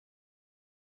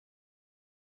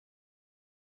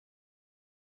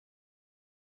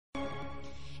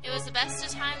the best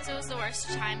of times, it was the worst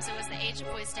of times, it was the age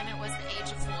of wisdom, it was the age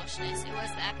of foolishness, it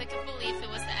was the epic of belief, it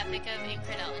was the epic of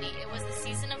incredulity, it was the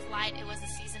season of light, it was the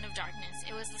season of darkness,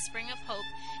 it was the spring of hope,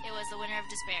 it was the winter of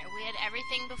despair. We had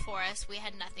everything before us, we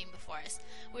had nothing before us.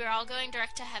 We were all going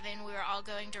direct to heaven, we were all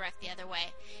going direct the other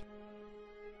way.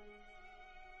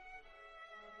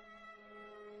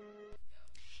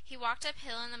 He walked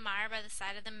uphill in the mire by the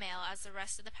side of the mail as the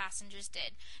rest of the passengers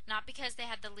did, not because they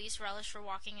had the least relish for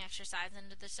walking exercise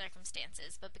under the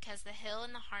circumstances, but because the hill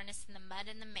and the harness and the mud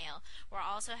and the mail were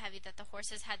all so heavy that the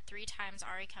horses had 3 times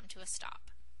already come to a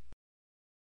stop.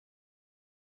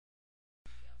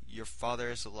 Your father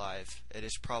is alive. It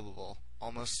is probable,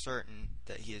 almost certain,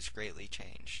 that he is greatly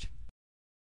changed.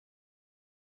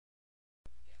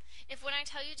 If when I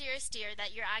tell you, dearest dear,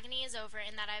 that your agony is over,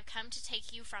 and that I have come to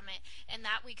take you from it, and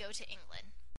that we go to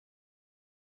England.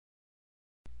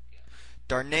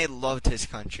 Darnay loved his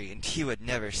country, and he would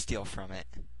never steal from it.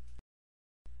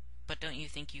 But don't you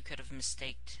think you could have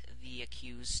mistaked the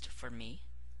accused for me?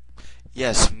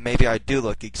 Yes, maybe I do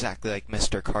look exactly like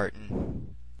Mr.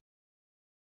 Carton.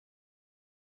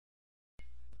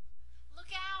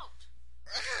 Look out!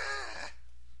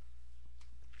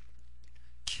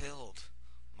 Killed.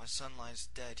 My son lies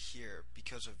dead here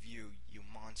because of you, you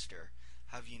monster.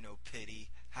 Have you no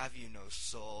pity? Have you no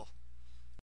soul?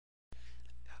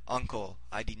 Uncle,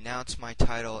 I denounce my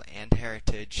title and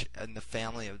heritage and the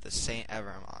family of the St.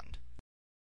 Evremond.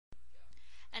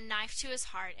 A knife to his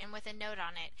heart, and with a note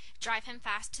on it, drive him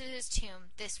fast to his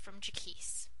tomb, this from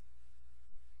Jaquise.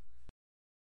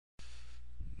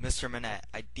 Mr. Manette,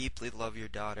 I deeply love your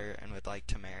daughter and would like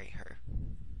to marry her.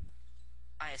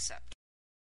 I accept.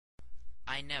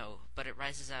 I know, but it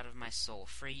rises out of my soul.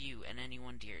 For you and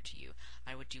anyone dear to you,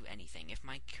 I would do anything. If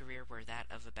my career were that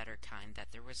of a better kind,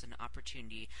 that there was an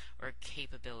opportunity or a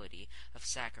capability of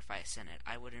sacrifice in it,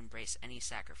 I would embrace any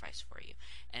sacrifice for you,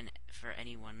 and for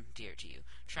anyone dear to you.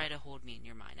 Try to hold me in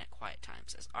your mind at quiet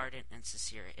times, as ardent and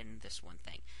sincere in this one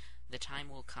thing. The time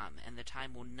will come, and the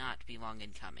time will not be long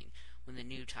in coming, when the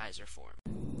new ties are formed.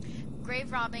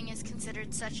 Grave robbing is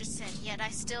considered such a sin, yet I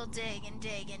still dig and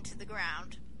dig into the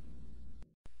ground.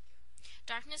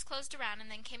 Darkness closed around, and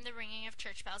then came the ringing of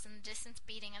church bells and the distant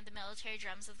beating of the military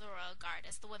drums of the Royal Guard,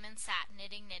 as the women sat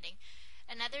knitting.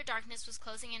 Another darkness was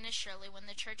closing in as surely, when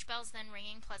the church bells then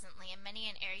ringing pleasantly, and many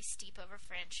an airy steep over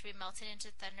France should be melted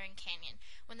into thundering canyon,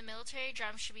 when the military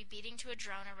drums should be beating to a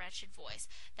drone a wretched voice,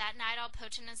 that night all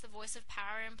potent as the voice of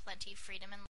power and plenty, freedom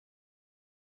and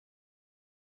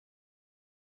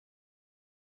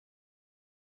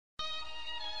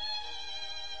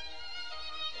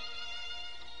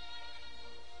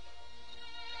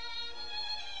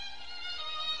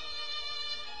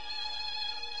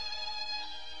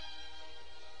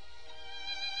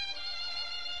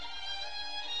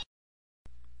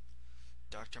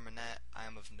Dr. Manette, I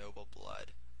am of noble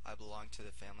blood. I belong to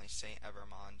the family St.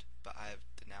 Evremond, but I have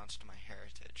denounced my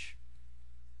heritage.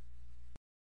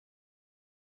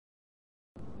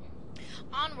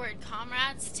 Onward,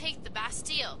 comrades, take the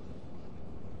Bastille.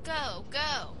 Go,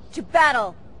 go. To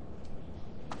battle!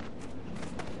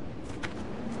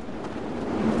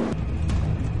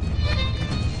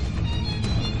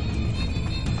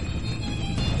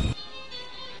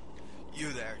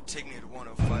 You there, take me to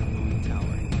 105 Louis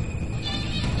Tower.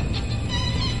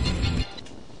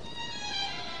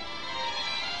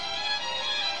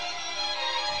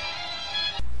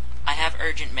 I have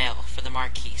urgent mail for the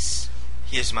Marquis.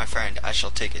 He is my friend. I shall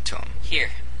take it to him.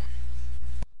 Here.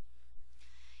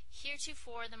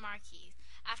 Heretofore the Marquis,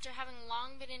 after having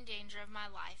long been in danger of my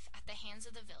life at the hands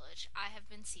of the village, I have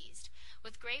been seized,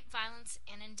 with great violence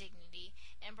and indignity,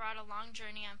 and brought a long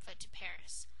journey on foot to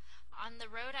Paris. On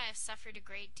the road I have suffered a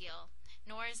great deal,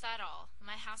 nor is that all.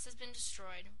 My house has been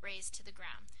destroyed, razed to the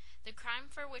ground. The crime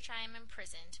for which I am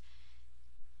imprisoned,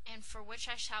 and for which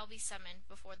I shall be summoned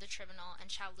before the tribunal,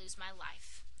 and shall lose my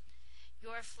life.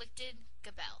 Your afflicted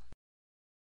Gabelle.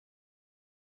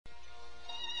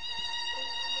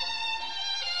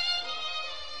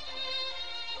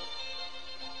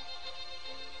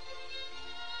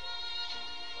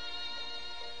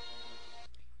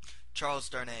 Charles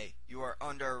Darnay, you are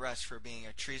under arrest for being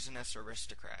a treasonous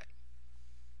aristocrat.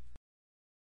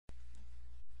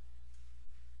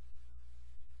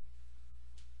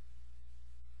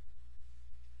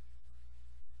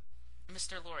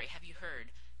 Mr. Lorry, have you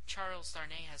heard? Charles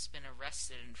Darnay has been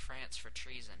arrested in France for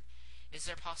treason. Is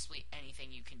there possibly anything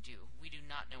you can do? We do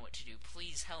not know what to do.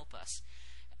 Please help us.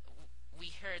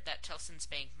 We heard that Tellson's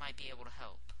Bank might be able to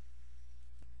help.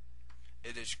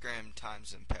 It is grim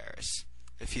times in Paris.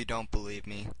 If you don't believe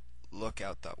me, look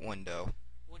out that window.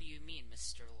 What do you mean,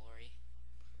 Mr. Lorry?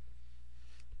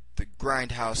 The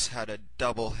grindhouse had a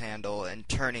double handle, and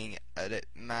turning at it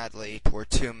madly were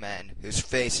two men, whose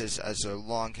faces as their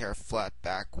long hair flapped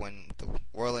back when the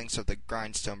whirlings of the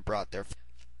grindstone brought their...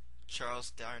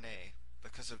 Charles Darnay,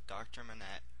 because of Dr.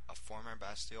 Manette, a former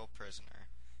Bastille prisoner,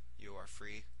 you are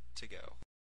free to go.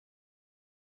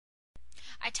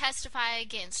 I testify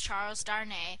against Charles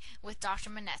Darnay with Dr.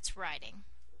 Manette's writing.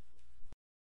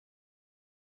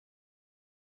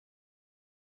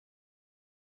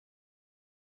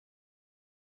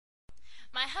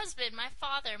 My husband, my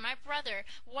father, my brother,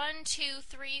 1, 2,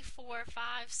 3, 4, 5,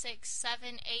 6,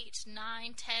 7, 8,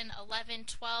 9, 10, 11,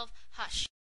 12, hush.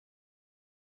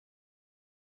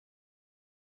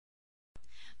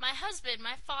 My husband,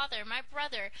 my father, my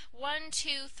brother, 1, 2,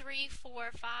 3,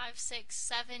 4, 5, 6,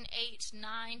 7, 8,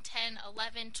 9, 10,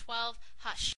 11, 12,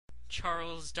 hush.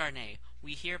 Charles Darnay,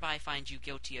 we hereby find you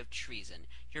guilty of treason.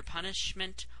 Your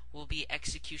punishment will be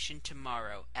execution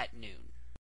tomorrow at noon.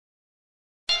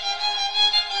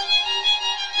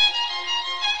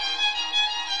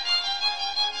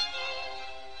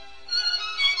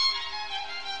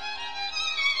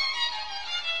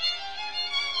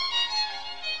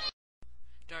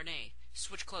 Darnay,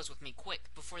 switch clothes with me quick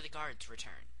before the guards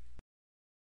return.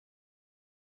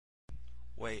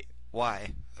 Wait,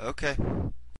 why? Okay.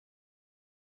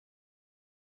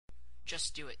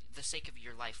 Just do it. The sake of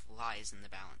your life lies in the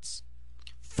balance.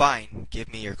 Fine,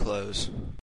 give me your clothes.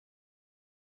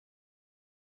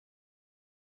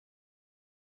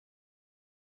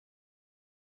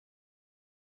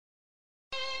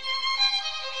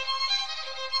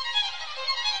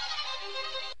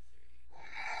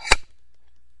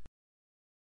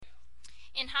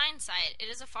 In hindsight, it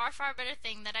is a far, far better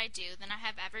thing that I do than I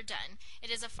have ever done.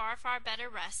 It is a far, far better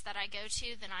rest that I go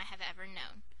to than I have ever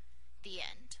known. The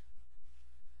end.